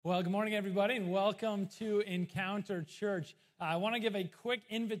Well, good morning, everybody, and welcome to Encounter Church. I want to give a quick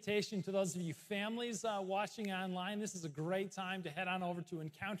invitation to those of you families watching online. This is a great time to head on over to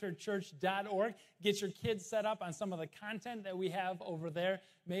encounterchurch.org. Get your kids set up on some of the content that we have over there,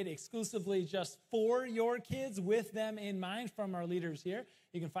 made exclusively just for your kids with them in mind from our leaders here.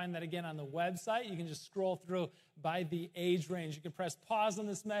 You can find that again on the website. You can just scroll through by the age range. You can press pause on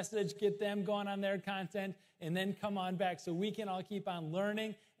this message, get them going on their content, and then come on back so we can all keep on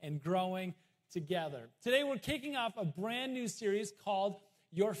learning and growing together. Today we're kicking off a brand new series called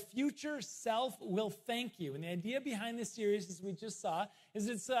Your Future Self Will Thank You. And the idea behind this series, as we just saw, is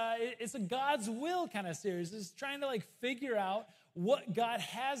it's a God's will kind of series. It's trying to figure out what God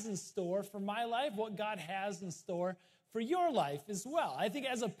has in store for my life, what God has in store for your life as well. I think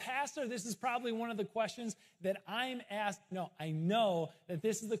as a pastor, this is probably one of the questions that I'm asked. No, I know that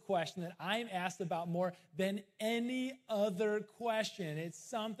this is the question that I'm asked about more than any other question. It's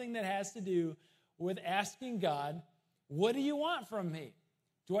something that has to do with asking God, what do you want from me?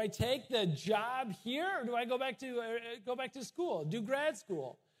 Do I take the job here, or do I go back to school, do grad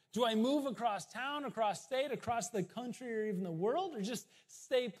school? Do I move across town, across state, across the country, or even the world, or just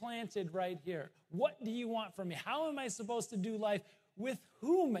stay planted right here? What do you want from me? How am I supposed to do life? With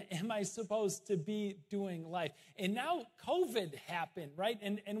whom am I supposed to be doing life? And now COVID happened, right?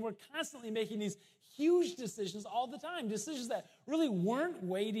 And we're constantly making these huge decisions all the time. Decisions that really weren't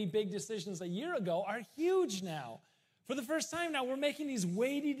weighty, big decisions a year ago are huge now. For the first time now, we're making these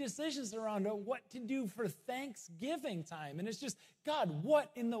weighty decisions around what to do for Thanksgiving time. And it's just, God, what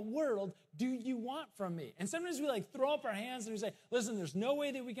in the world do you want from me? And sometimes we throw up our hands and we say, listen, there's no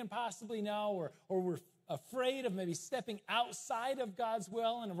way that we can possibly know, or we're afraid of maybe stepping outside of God's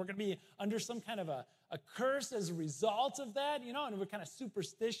will, and we're going to be under some kind of a curse as a result of that, and we're kind of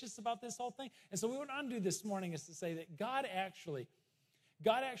superstitious about this whole thing. And so what we want to do this morning is to say that God actually,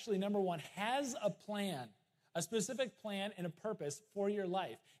 number one, has a plan, a specific plan and a purpose for your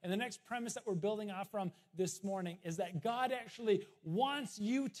life. And the next premise that we're building off from this morning is that God actually wants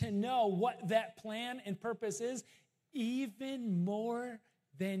you to know what that plan and purpose is even more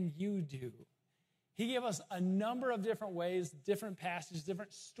than you do. He gave us a number of different ways, different passages,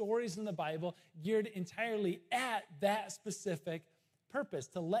 different stories in the Bible geared entirely at that specific purpose,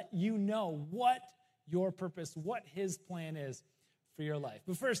 to let you know what your purpose, what his plan is for your life.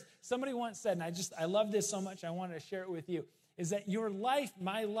 But first, somebody once said, and I love this so much, I wanted to share it with you, is that your life,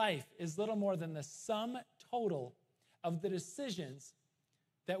 my life, is little more than the sum total of the decisions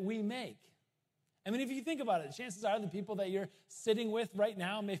that we make. I mean, if you think about it, chances are the people that you're sitting with right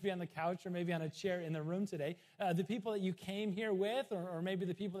now, maybe on the couch or maybe on a chair in the room today, the people that you came here with, or maybe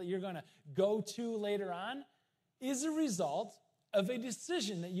the people that you're going to go to later on, is a result of a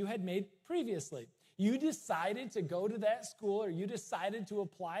decision that you had made previously. You decided to go to that school, or you decided to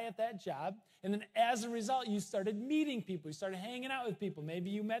apply at that job, and then as a result, you started meeting people, you started hanging out with people. Maybe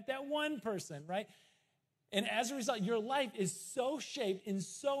you met that one person, right? And as a result, your life is so shaped and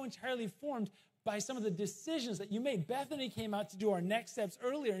so entirely formed by some of the decisions that you made. Bethany came out to do our next steps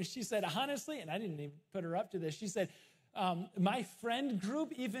earlier, and she said, honestly, and I didn't even put her up to this, she said, my friend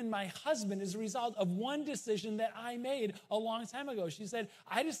group, even my husband, is a result of one decision that I made a long time ago. She said,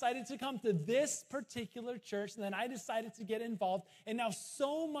 I decided to come to this particular church, and then I decided to get involved, and now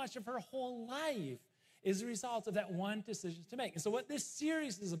so much of her whole life is a result of that one decision to make. And so what this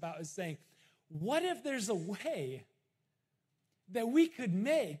series is about is saying, what if there's a way that we could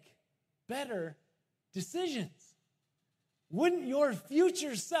make better decisions? Wouldn't your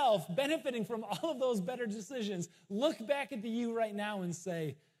future self, benefiting from all of those better decisions, look back at the you right now and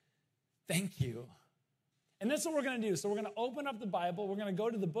say, thank you? And that's what we're going to do. So we're going to open up the Bible. We're going to go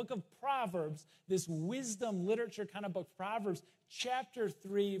to the book of Proverbs, this wisdom literature kind of book, Proverbs chapter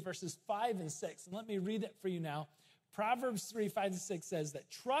 3, verses 5 and 6. And let me read it for you now. Proverbs 3, 5 and 6 says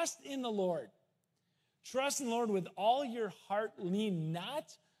that trust in the Lord. Trust in the Lord with all your heart. Lean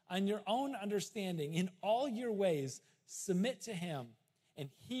not on your own understanding. In all your ways, submit to him, and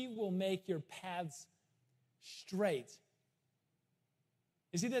he will make your paths straight.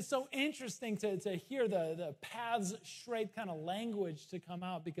 You see, that's so interesting to hear the paths straight kind of language to come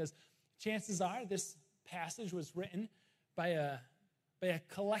out, because chances are this passage was written by a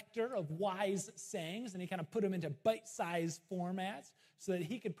collector of wise sayings, and he kind of put them into bite-sized formats so that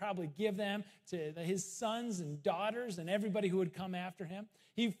he could probably give them to his sons and daughters and everybody who would come after him.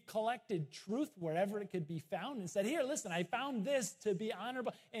 He collected truth wherever it could be found and said, here, listen, I found this to be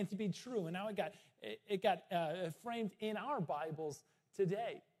honorable and to be true. And now it got framed in our Bibles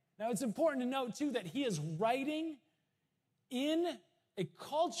today. Now, it's important to note, too, that he is writing in a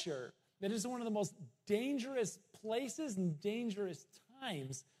culture that is one of the most dangerous places and dangerous times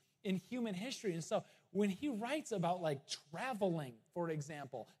times in human history. And so when he writes about like traveling, for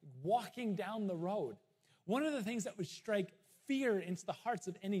example, walking down the road, one of the things that would strike fear into the hearts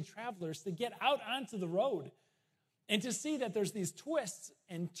of any travelers to get out onto the road and to see that there's these twists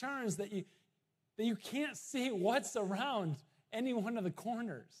and turns that you can't see what's around any one of the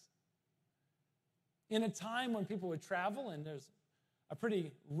corners. In a time when people would travel and there's a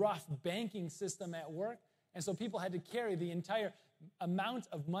pretty rough banking system at work, and so people had to carry the entire amount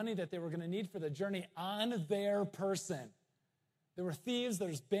of money that they were going to need for the journey on their person. There were thieves,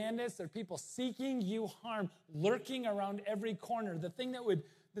 there's bandits, there are people seeking you harm, lurking around every corner. The thing that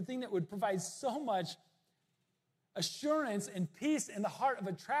would provide so much assurance and peace in the heart of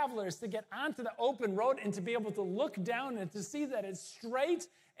a traveler is to get onto the open road and to be able to look down and to see that it's straight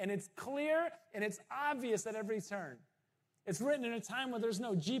and it's clear and it's obvious at every turn. It's written in a time where there's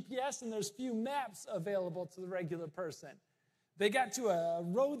no GPS and there's few maps available to the regular person. They got to a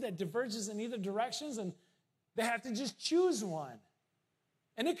road that diverges in either directions and they have to just choose one.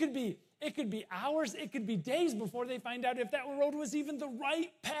 And it could be hours, it could be days before they find out if that road was even the right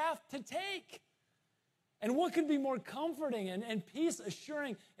path to take. And what could be more comforting and peace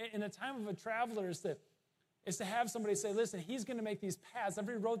assuring in a time of a traveler is to have somebody say, listen, he's going to make these paths.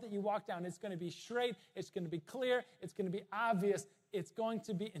 Every road that you walk down, it's going to be straight, it's going to be clear, it's going to be obvious, it's going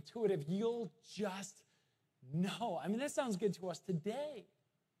to be intuitive. You'll just know. I mean, that sounds good to us today,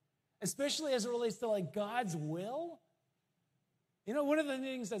 especially as it relates to like God's will. You know, one of the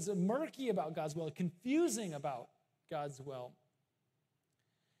things that's murky about God's will, confusing about God's will,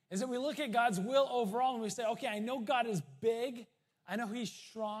 is that we look at God's will overall and we say, okay, I know God is big. I know he's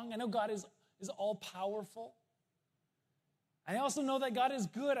strong. I know God is all-powerful. I also know that God is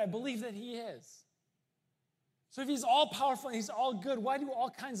good. I believe that he is. So if he's all-powerful and he's all good, why do all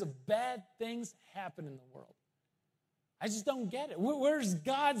kinds of bad things happen in the world? I just don't get it. Where's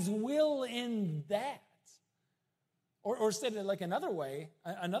God's will in that? Or said it like another way,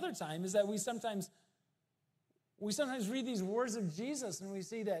 another time, is that we sometimes read these words of Jesus and we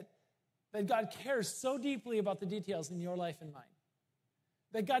see that God cares so deeply about the details in your life and mine.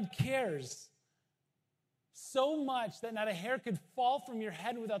 That God cares so much that not a hair could fall from your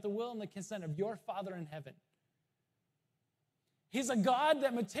head without the will and the consent of your Father in heaven. He's a God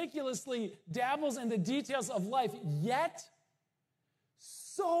that meticulously dabbles in the details of life, yet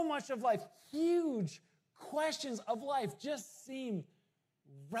so much of life, huge questions of life just seem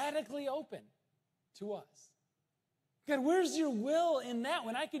radically open to us. God, where's your will in that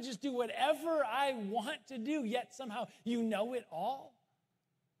when I could just do whatever I want to do, yet somehow you know it all?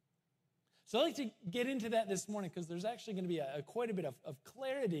 So I'd like to get into that this morning because there's actually going to be quite a bit of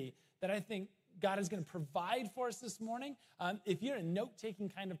clarity that I think God is going to provide for us this morning. If you're a note-taking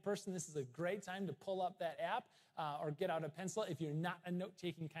kind of person, this is a great time to pull up that app or get out a pencil. If you're not a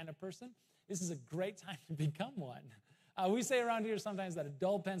note-taking kind of person, this is a great time to become one. We say around here sometimes that a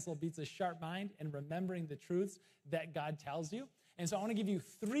dull pencil beats a sharp mind in remembering the truths that God tells you. And so I want to give you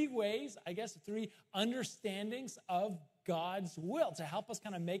three understandings of God's will to help us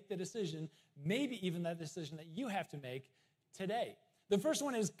kind of make the decision, maybe even that decision that you have to make today. The first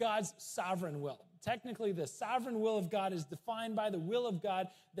one is God's sovereign will. Technically, the sovereign will of God is defined by the will of God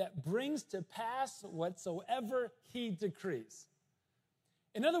that brings to pass whatsoever he decrees.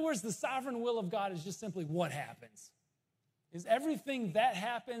 In other words, the sovereign will of God is just simply what happens. Is everything that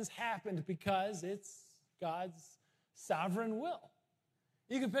happens happened because it's God's sovereign will.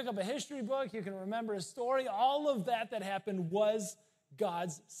 You can pick up a history book, you can remember a story, all of that happened was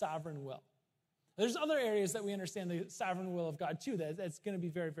God's sovereign will. There's other areas that we understand the sovereign will of God too, that's going to be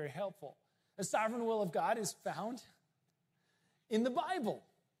very, very helpful. The sovereign will of God is found in the Bible,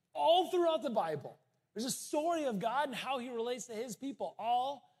 all throughout the Bible. There's a story of God and how he relates to his people,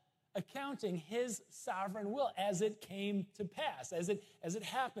 all accounting his sovereign will as it came to pass, as it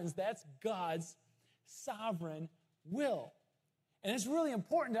happens. That's God's sovereign will. And it's really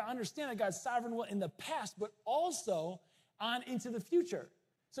important to understand that God's sovereign will in the past, but also on into the future.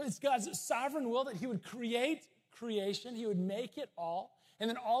 So it's God's sovereign will that he would create creation, he would make it all, and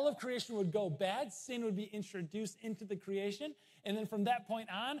then all of creation would go bad, sin would be introduced into the creation, and then from that point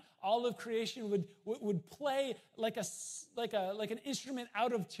on, all of creation would play like an instrument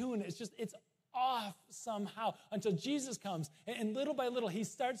out of tune. It's off somehow until Jesus comes, and little by little, he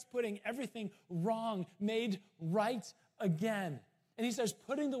starts putting everything wrong made right again. And he starts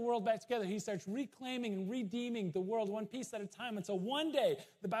putting the world back together. He starts reclaiming and redeeming the world one piece at a time until one day,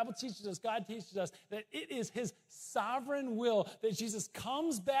 the Bible teaches us, God teaches us, that it is his sovereign will that Jesus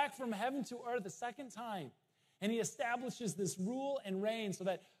comes back from heaven to earth a second time. And he establishes this rule and reign so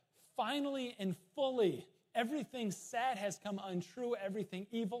that finally and fully Everything sad has come untrue. Everything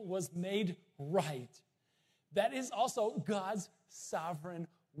evil was made right. That is also God's sovereign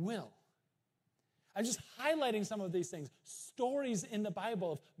will. I'm just highlighting some of these things. Stories in the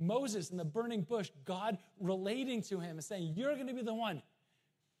Bible of Moses in the burning bush, God relating to him and saying, you're going to be the one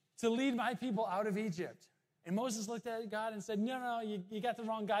to lead my people out of Egypt. And Moses looked at God and said, no, you got the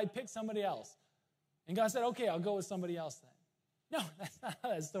wrong guy. Pick somebody else. And God said, okay, I'll go with somebody else then. No, that's not how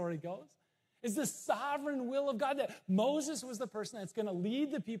that story goes. It's the sovereign will of God that Moses was the person that's going to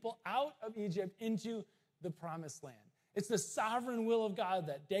lead the people out of Egypt into the promised land. It's the sovereign will of God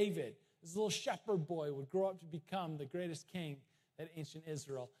that David, this little shepherd boy, would grow up to become the greatest king that ancient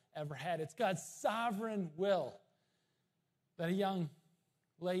Israel ever had. It's God's sovereign will that a young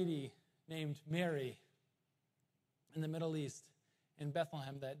lady named Mary in the Middle East in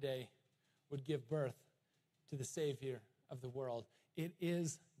Bethlehem that day would give birth to the Savior of the world. It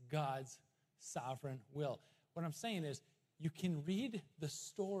is God's sovereign will. What I'm saying is, you can read the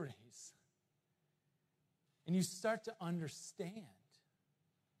stories and you start to understand.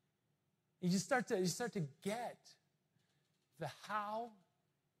 You start to get the how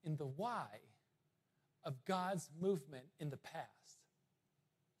and the why of God's movement in the past.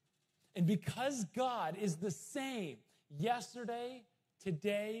 And because God is the same yesterday,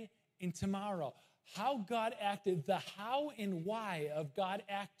 today, and tomorrow, how God acted, the how and why of God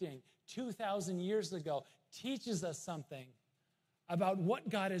acting 2,000 years ago teaches us something about what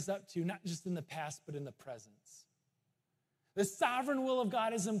God is up to, not just in the past, but in the present. The sovereign will of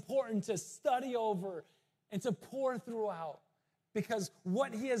God is important to study over and to pour throughout, because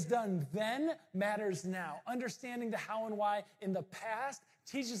what he has done then matters now. Understanding the how and why in the past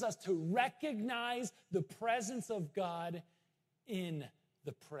teaches us to recognize the presence of God in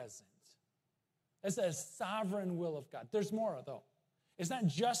the present. That's a sovereign will of God. There's more, though. It's not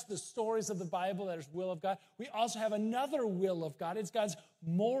just the stories of the Bible that is will of God. We also have another will of God. It's God's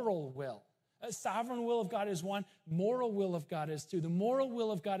moral will. A sovereign will of God is one. Moral will of God is two. The moral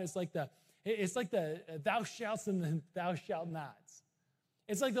will of God is like the thou shalt and the thou shalt nots.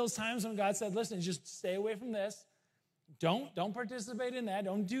 It's like those times when God said, listen, just stay away from this. Don't participate in that.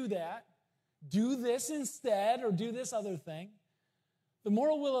 Don't do that. Do this instead, or do this other thing. The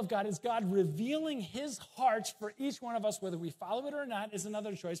moral will of God is God revealing his heart for each one of us, whether we follow it or not is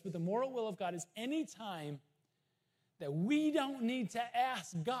another choice. But the moral will of God is any time that we don't need to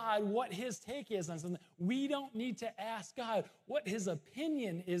ask God what his take is on something. We don't need to ask God what his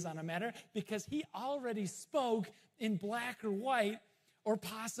opinion is on a matter, because he already spoke in black or white or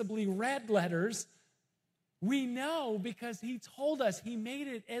possibly red letters. We know because he told us. He made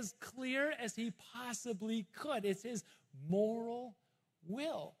it as clear as he possibly could. It's his moral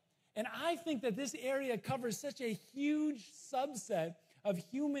will. And I think that this area covers such a huge subset of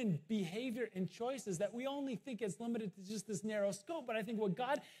human behavior and choices that we only think it's limited to just this narrow scope. But I think what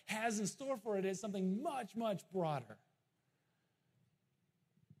God has in store for it is something much, much broader.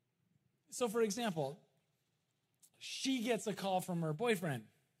 So, for example, she gets a call from her boyfriend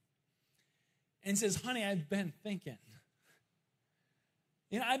and says, honey, I've been thinking.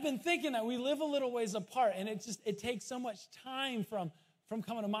 I've been thinking that we live a little ways apart, and it takes so much time from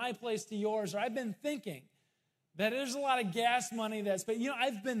coming to my place to yours. Or I've been thinking that there's a lot of gas money that's, but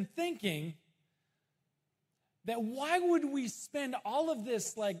I've been thinking that why would we spend all of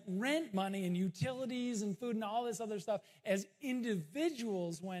this like rent money and utilities and food and all this other stuff as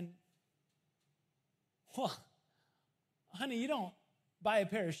individuals when, well, honey, you don't buy a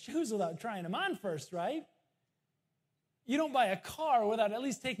pair of shoes without trying them on first, right? You don't buy a car without at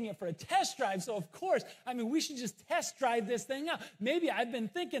least taking it for a test drive. So, of course, we should just test drive this thing out. Maybe I've been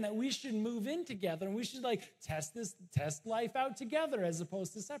thinking that we should move in together and we should test life out together as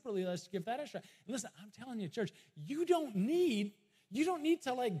opposed to separately. Let's give that a shot. And listen, I'm telling you, church, you don't need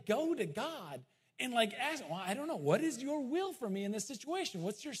to go to God and ask, well, I don't know, what is your will for me in this situation?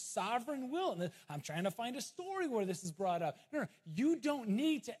 What's your sovereign will? And I'm trying to find a story where this is brought up. No, you don't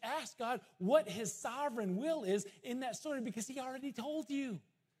need to ask God what his sovereign will is in that story, because he already told you.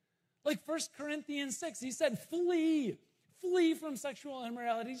 1 Corinthians 6, he said, flee from sexual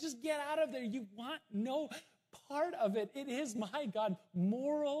immorality. Just get out of there. You want no part of it. It is my God,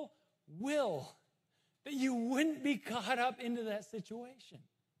 moral will that you wouldn't be caught up into that situation.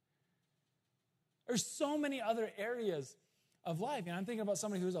 There's so many other areas of life. I'm thinking about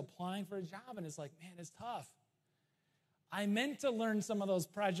somebody who's applying for a job, and it's like, man, it's tough. I meant to learn some of those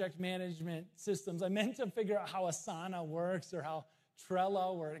project management systems. I meant to figure out how Asana works or how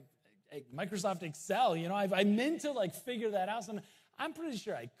Trello or Microsoft Excel. I meant to figure that out. I'm pretty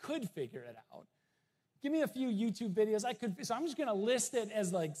sure I could figure it out. Give me a few YouTube videos. So I'm just going to list it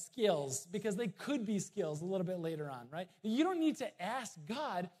as like skills because they could be skills a little bit later on, right? You don't need to ask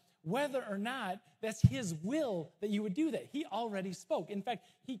God whether or not that's his will that you would do that. He already spoke. In fact,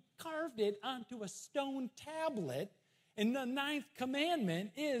 he carved it onto a stone tablet. And the 9th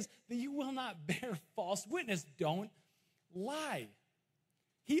commandment is that you will not bear false witness. Don't lie.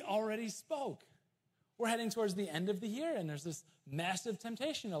 He already spoke. We're heading towards the end of the year, and there's this massive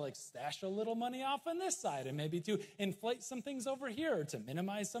temptation to like stash a little money off on this side and maybe to inflate some things over here or to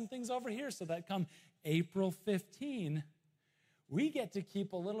minimize some things over here so that come April 15, we get to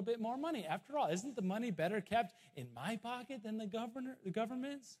keep a little bit more money. After all, isn't the money better kept in my pocket than the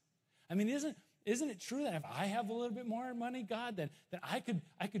government's? I mean, isn't it true that if I have a little bit more money, God, then I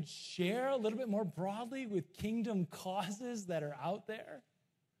could share a little bit more broadly with kingdom causes that are out there?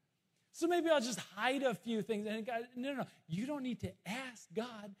 So maybe I'll just hide a few things. And God, no. You don't need to ask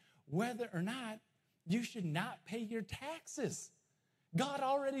God whether or not you should not pay your taxes. God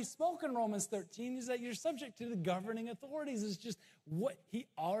already spoke in Romans 13 is that you're subject to the governing authorities. It's just what he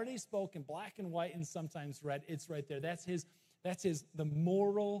already spoke in black and white and sometimes red. It's right there. That's the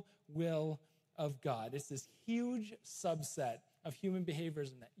moral will of God. It's this huge subset of human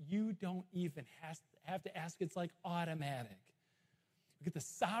behaviors and that you don't even have to ask. It's like automatic. We get the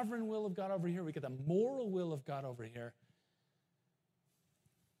sovereign will of God over here. We get the moral will of God over here.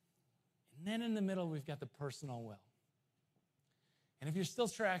 And then in the middle, we've got the personal will. And if you're still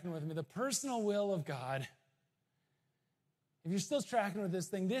tracking with me, the personal will of God, if you're still tracking with this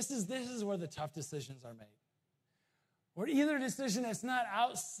thing, this is where the tough decisions are made. Or either decision that's not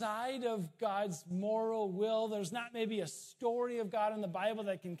outside of God's moral will. There's not maybe a story of God in the Bible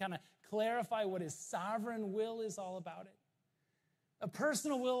that can kind of clarify what his sovereign will is all about it. The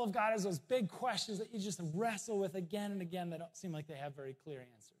personal will of God is those big questions that you just wrestle with again and again that don't seem like they have very clear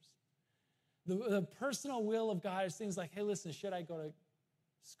answers. The personal will of God is things like, hey, listen, should I go to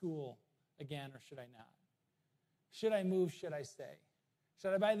school again or should I not? Should I move? Should I stay?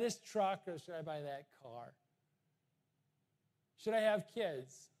 Should I buy this truck or should I buy that car? Should I have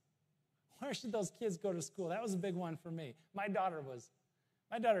kids? Where should those kids go to school? That was a big one for me. My daughter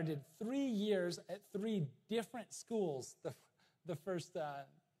did 3 years at 3 different schools the first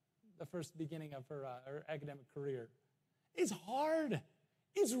beginning of her academic career. It's hard.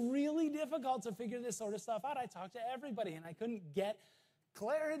 It's really difficult to figure this sort of stuff out. I talked to everybody, and I couldn't get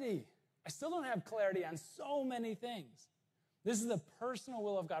clarity. I still don't have clarity on so many things. This is the personal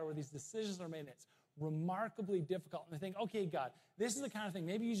will of God where these decisions are made, and it's remarkably difficult. And I think, okay, God, this is the kind of thing.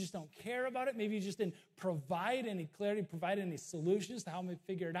 Maybe you just don't care about it. Maybe you just didn't provide any clarity, provide any solutions to how we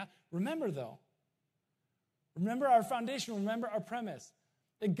figure it out. Remember our foundation. Remember our premise.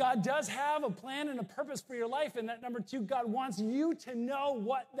 That God does have a plan and a purpose for your life. And that number 2, God wants you to know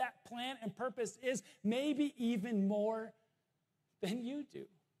what that plan and purpose is, maybe even more than you do.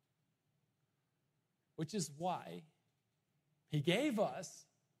 Which is why he gave us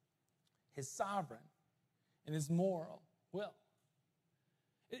his sovereign and his moral will.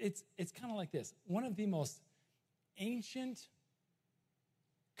 It's kind of like this. One of the most ancient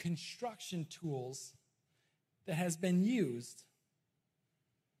construction tools that has been used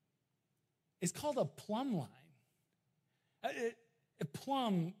is called a plumb line. A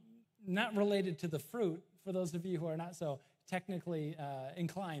plum, not related to the fruit, for those of you who are not so technically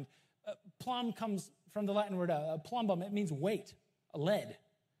inclined. Plumb comes from the Latin word plumbum. It means weight, a lead.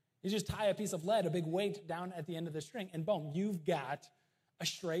 You just tie a piece of lead, a big weight, down at the end of the string, and boom, you've got a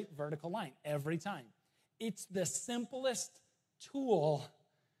straight vertical line every time. It's the simplest tool,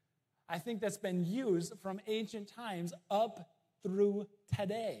 I think, that's been used from ancient times up through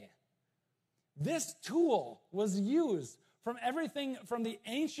today. This tool was used from everything from the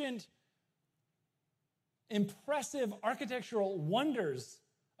ancient, impressive architectural wonders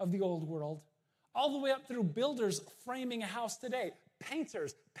of the old world, all the way up through builders framing a house today,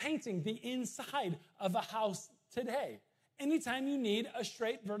 painters painting the inside of a house today. Anytime you need a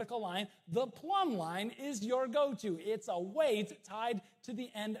straight vertical line, the plumb line is your go-to. It's a weight tied to the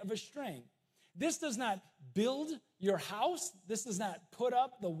end of a string. This does not build your house. This does not put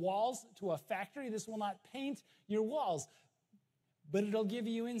up the walls to a factory. This will not paint your walls. But it'll give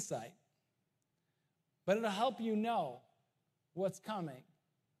you insight. But it'll help you know what's coming.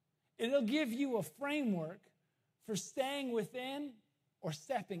 It'll give you a framework for staying within or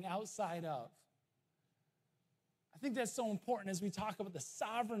stepping outside of. I think that's so important as we talk about the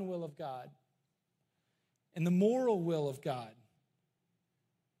sovereign will of God and the moral will of God.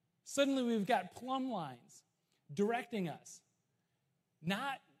 Suddenly we've got plumb lines directing us,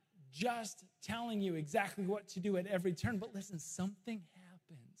 not just telling you exactly what to do at every turn, but listen, something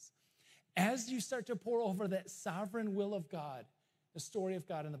happens as you start to pore over that sovereign will of God, the story of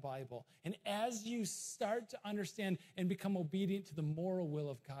God in the Bible, and as you start to understand and become obedient to the moral will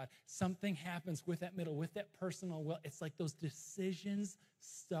of God, something happens with that middle, with that personal will. It's like those decisions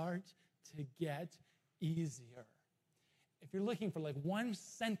start to get easier. If you're looking for like one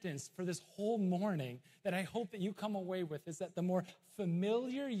sentence for this whole morning that I hope that you come away with, is that the more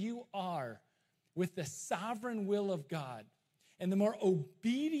familiar you are with the sovereign will of God, and the more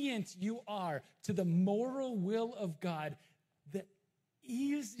obedient you are to the moral will of God, the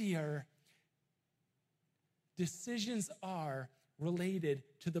easier decisions are related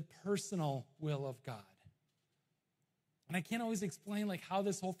to the personal will of God. And I can't always explain like how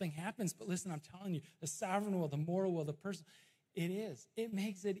this whole thing happens, but listen, I'm telling you, the sovereign will, the moral will, the personal, it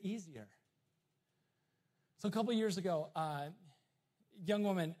makes it easier. So a couple years ago, young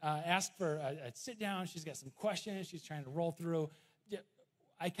woman asked for a sit down. She's got some questions she's trying to roll through.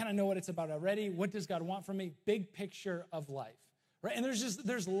 I kind of know what it's about already. What does God want from me? Big picture of life, right? And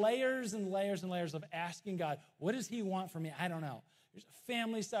there's layers and layers and layers of asking God, what does he want from me? I don't know. There's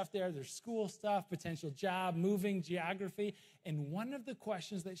family stuff there. There's school stuff, potential job, moving, geography. And one of the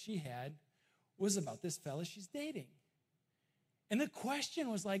questions that she had was about this fella she's dating. And the question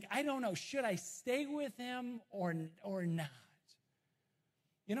was like, I don't know, should I stay with him or not?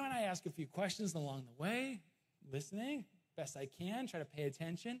 You know, and I ask a few questions along the way, listening best I can, try to pay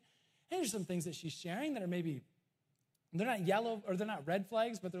attention. And there's some things that she's sharing that are maybe, they're not yellow, or they're not red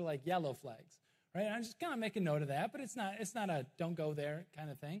flags, but they're like yellow flags, right? And I'm just kind of making note of that, but it's not a don't go there kind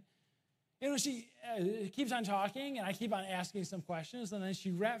of thing. You know, she keeps on talking, and I keep on asking some questions, and then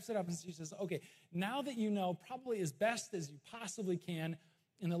she wraps it up, and she says, okay, now that you know probably as best as you possibly can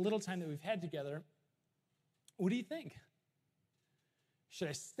in the little time that we've had together, what do you think? Should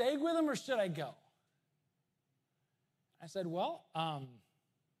I stay with him or should I go? I said, well,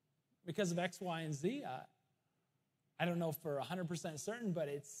 because of X, Y, and Z, I don't know for 100% certain, but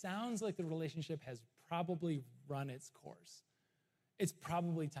it sounds like the relationship has probably run its course. It's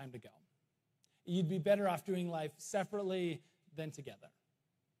probably time to go. You'd be better off doing life separately than together.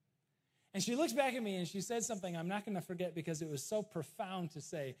 And she looks back at me and she said something I'm not going to forget because it was so profound to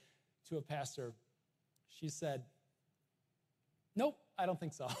say to a pastor. She said, nope, I don't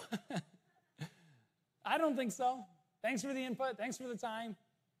think so. I don't think so. Thanks for the input. Thanks for the time.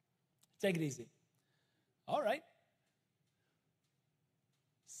 Take it easy. All right.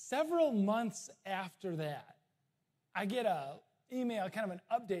 Several months after that, I get an email, kind of an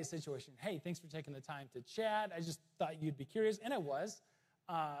update situation. Hey, thanks for taking the time to chat. I just thought you'd be curious, and it was.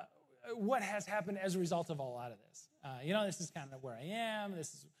 What has happened as a result of a lot of this? This is kind of where I am.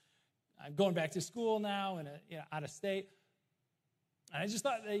 I'm going back to school now and out of state. And I just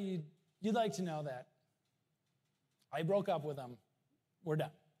thought that you'd like to know that I broke up with him. We're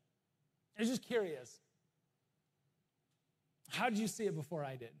done. I was just curious. How did you see it before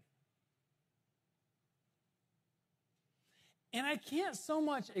I did? And I can't so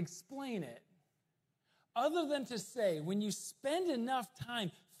much explain it other than to say, when you spend enough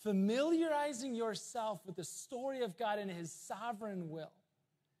time familiarizing yourself with the story of God and his sovereign will,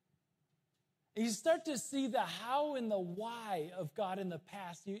 you start to see the how and the why of God in the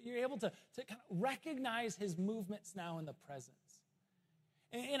past. You're able to kind of recognize his movements now in the presence.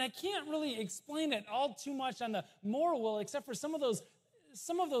 And I can't really explain it all too much on the moral will, except for some of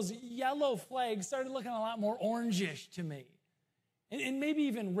those yellow flags started looking a lot more orangish to me. And maybe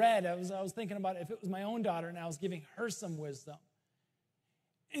even red. I was thinking about if it was my own daughter and I was giving her some wisdom.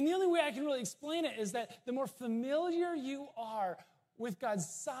 And the only way I can really explain it is that the more familiar you are with God's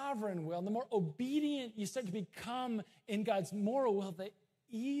sovereign will, the more obedient you start to become in God's moral will, the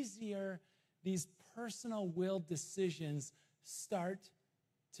easier these personal will decisions start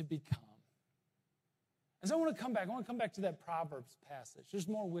to become. And so I want to come back to that Proverbs passage. There's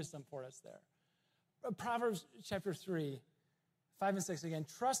more wisdom for us there. Proverbs chapter 3, 5 and 6 again.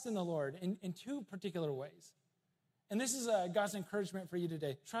 Trust in the Lord in two particular ways. And this is God's encouragement for you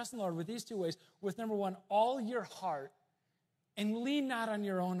today. Trust in the Lord with these two ways. With number one, all your heart, and lean not on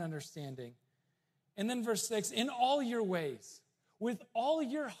your own understanding. And then verse 6, in all your ways, with all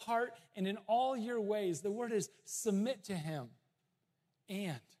your heart and in all your ways. The word is submit to him,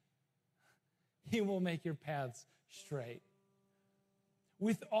 and he will make your paths straight.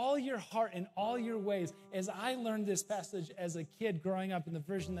 With all your heart and all your ways. As I learned this passage as a kid growing up in the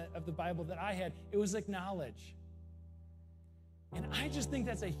version of the Bible that I had, it was acknowledge. And I just think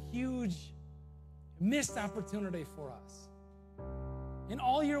that's a huge missed opportunity for us. In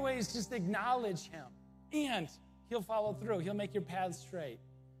all your ways, just acknowledge him, and he'll follow through. He'll make your paths straight.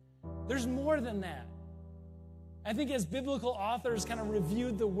 There's more than that. I think as biblical authors kind of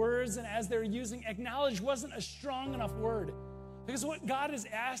reviewed the words and as they're using, acknowledge wasn't a strong enough word. Because what God is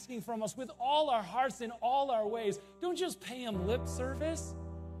asking from us with all our hearts in all our ways, don't just pay him lip service.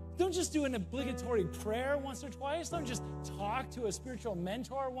 Don't just do an obligatory prayer once or twice. Don't just talk to a spiritual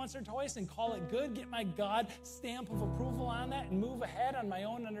mentor once or twice and call it good. Get my God stamp of approval on that and move ahead on my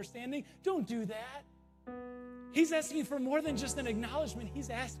own understanding. Don't do that. He's asking for more than just an acknowledgement. He's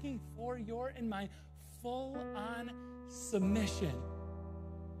asking for your and my full-on submission.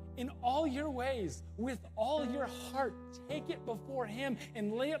 In all your ways, with all your heart, take it before him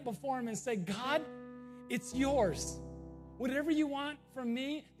and lay it before him and say, God, it's yours. Whatever you want from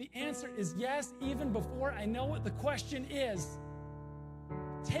me, the answer is yes, even before I know what the question is.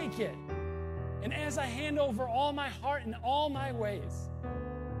 Take it. And as I hand over all my heart and all my ways,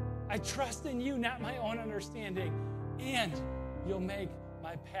 I trust in you, not my own understanding, and you'll make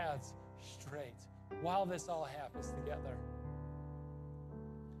my paths straight while this all happens together.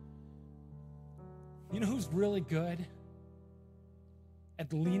 You know who's really good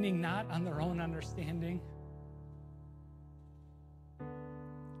at leaning not on their own understanding?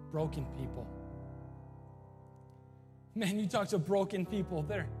 Broken people. Man, you talk to broken people,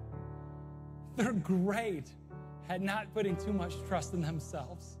 they're great at not putting too much trust in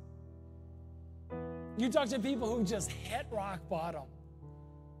themselves. You talk to people who just hit rock bottom.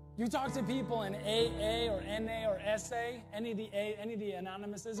 You talk to people in AA or NA or SA, any of the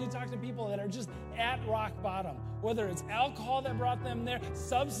anonymouses. You talk to people that are just at rock bottom, whether it's alcohol that brought them there,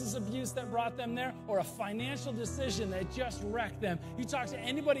 substance abuse that brought them there, or a financial decision that just wrecked them. You talk to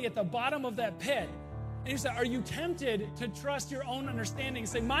anybody at the bottom of that pit, and you say, are you tempted to trust your own understanding?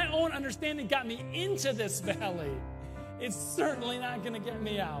 Say, my own understanding got me into this valley. It's certainly not going to get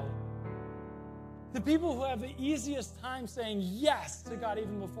me out. The people who have the easiest time saying yes to God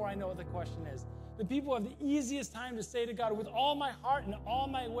even before I know what the question is. The people who have the easiest time to say to God, with all my heart and all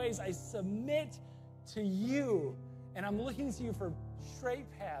my ways, I submit to you, and I'm looking to you for straight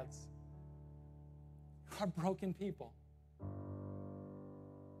paths, are broken people.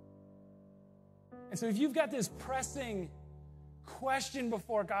 And so if you've got this pressing question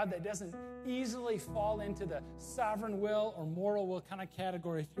before God that doesn't easily fall into the sovereign will or moral will kind of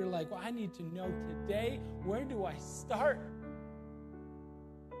category, if you're like, well, I need to know today, where do I start?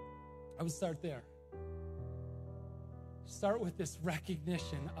 I would start there. Start with this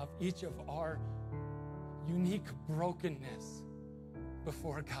recognition of each of our unique brokenness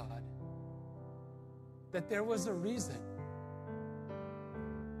before God. That there was a reason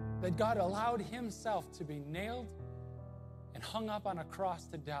that God allowed himself to be nailed and hung up on a cross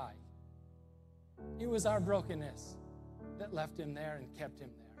to die. It was our brokenness that left him there and kept him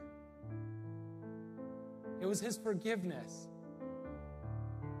there. It was his forgiveness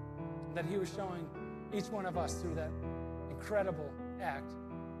that he was showing each one of us through that incredible act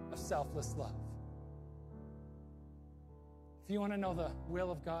of selfless love. If you want to know the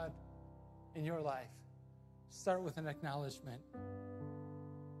will of God in your life, start with an acknowledgement.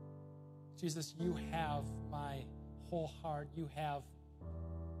 Jesus, you have my whole heart. You have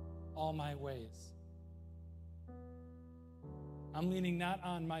all my ways. I'm leaning not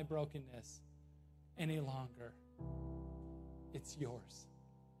on my brokenness any longer. It's yours.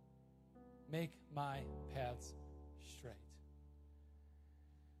 Make my paths straight.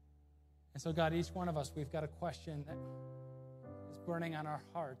 And so, God, each one of us, we've got a question that is burning on our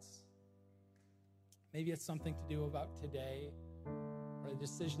hearts. Maybe it's something to do about today, or a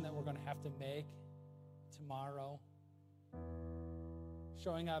decision that we're going to have to make tomorrow.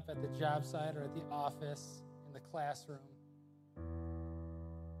 Showing up at the job site or at the office, in the classroom.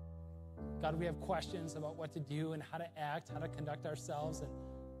 God, we have questions about what to do and how to act, how to conduct ourselves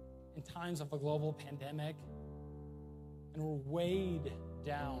in times of a global pandemic. And we're weighed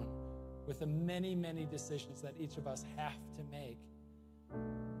down with the many, many decisions that each of us have to make.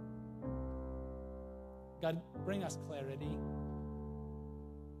 God, bring us clarity.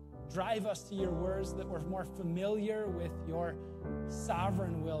 Drive us to your words that we're more familiar with your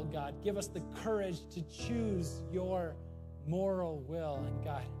sovereign will, God. Give us the courage to choose your moral will. And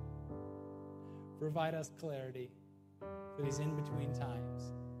God, provide us clarity for these in-between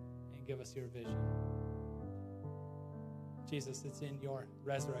times and give us your vision. Jesus, it's in your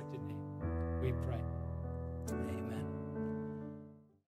resurrected name we pray. Amen.